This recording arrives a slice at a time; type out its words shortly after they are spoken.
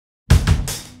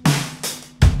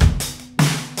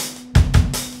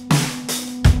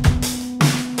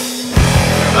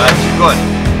good.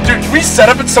 Dude, can we set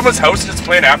up at someone's house and just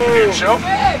play an afternoon show?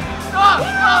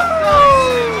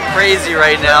 Crazy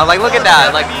right now. Like, look at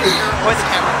that. Like, point the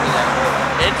camera over there.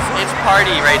 It's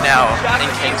party right now in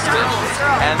Kingston.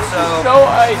 And so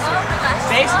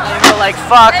basically we're like,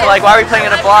 fuck, like, why are we playing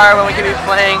in a bar when we could be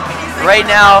playing right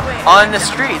now on the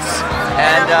streets?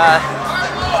 And I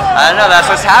don't know, that's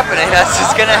what's happening. That's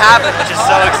just gonna happen, which is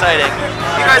so exciting.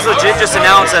 You guys legit just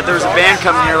announced that there was a band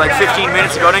coming here like 15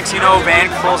 minutes ago. Next thing you know, a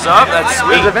band pulls up. That's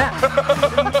sweet. There's a band.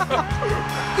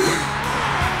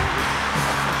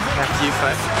 Back to you,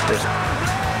 Fud.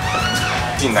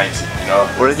 1919, you know?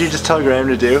 What did you just tell Graham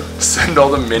to do? Send all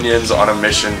the minions on a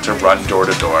mission to run door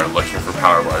to door looking for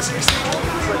power bars.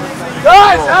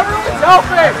 Guys, everyone's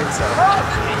helping!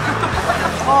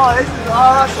 Oh, this is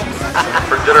awesome!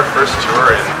 We did our first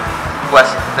tour in Less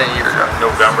than a year ago.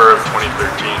 November of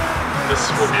 2013.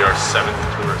 This will be our 7th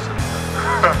tour since then.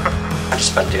 I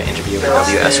just about to do an interview with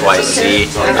WSYC,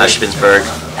 Shippensburg,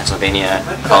 Pennsylvania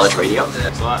College Radio.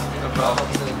 Thanks a lot. No problem.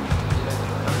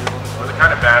 We're the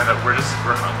kind of band that we're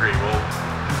hungry.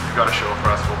 You've got a show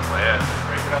for us, we'll play it.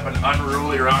 Breaking up an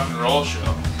unruly rock and roll show.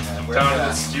 Down in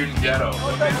the student ghetto.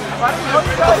 What the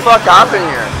fuck happened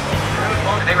here?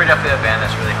 I think we're definitely a band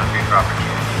that's really hungry for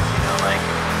opportunities, you know, like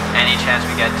any chance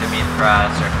we get to meet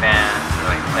press or fans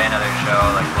or like play another show,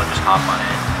 like we'll just hop on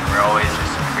it. We're always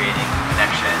just creating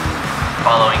connections,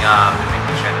 following up, and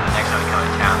making sure that the next time we come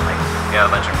to town, like we have a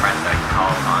bunch of friends that I can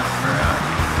call on for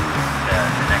the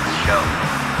next show.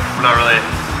 We're not really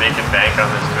making bank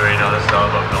on this tour, you know, this is all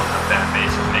about building a fan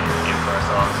base and making a name for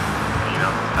ourselves, and, you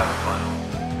know, having fun.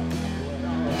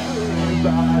 Get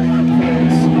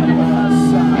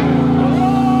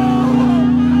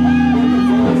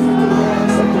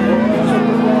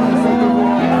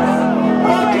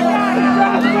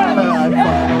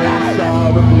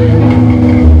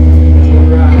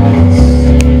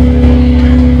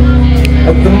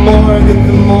the more, get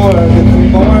the more, get the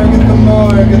more, get the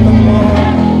more, get the more.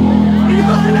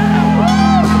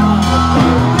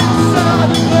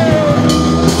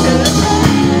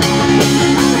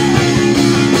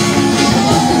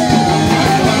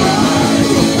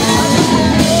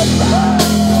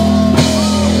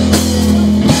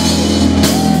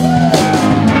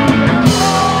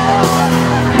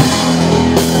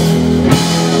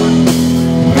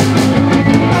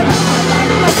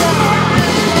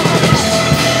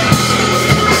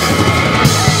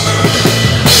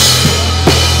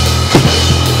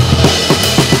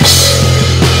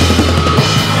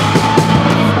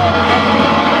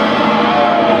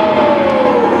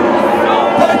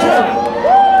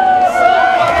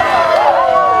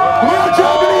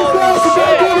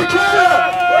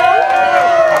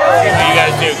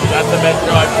 That's the best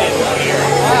show I've seen all year.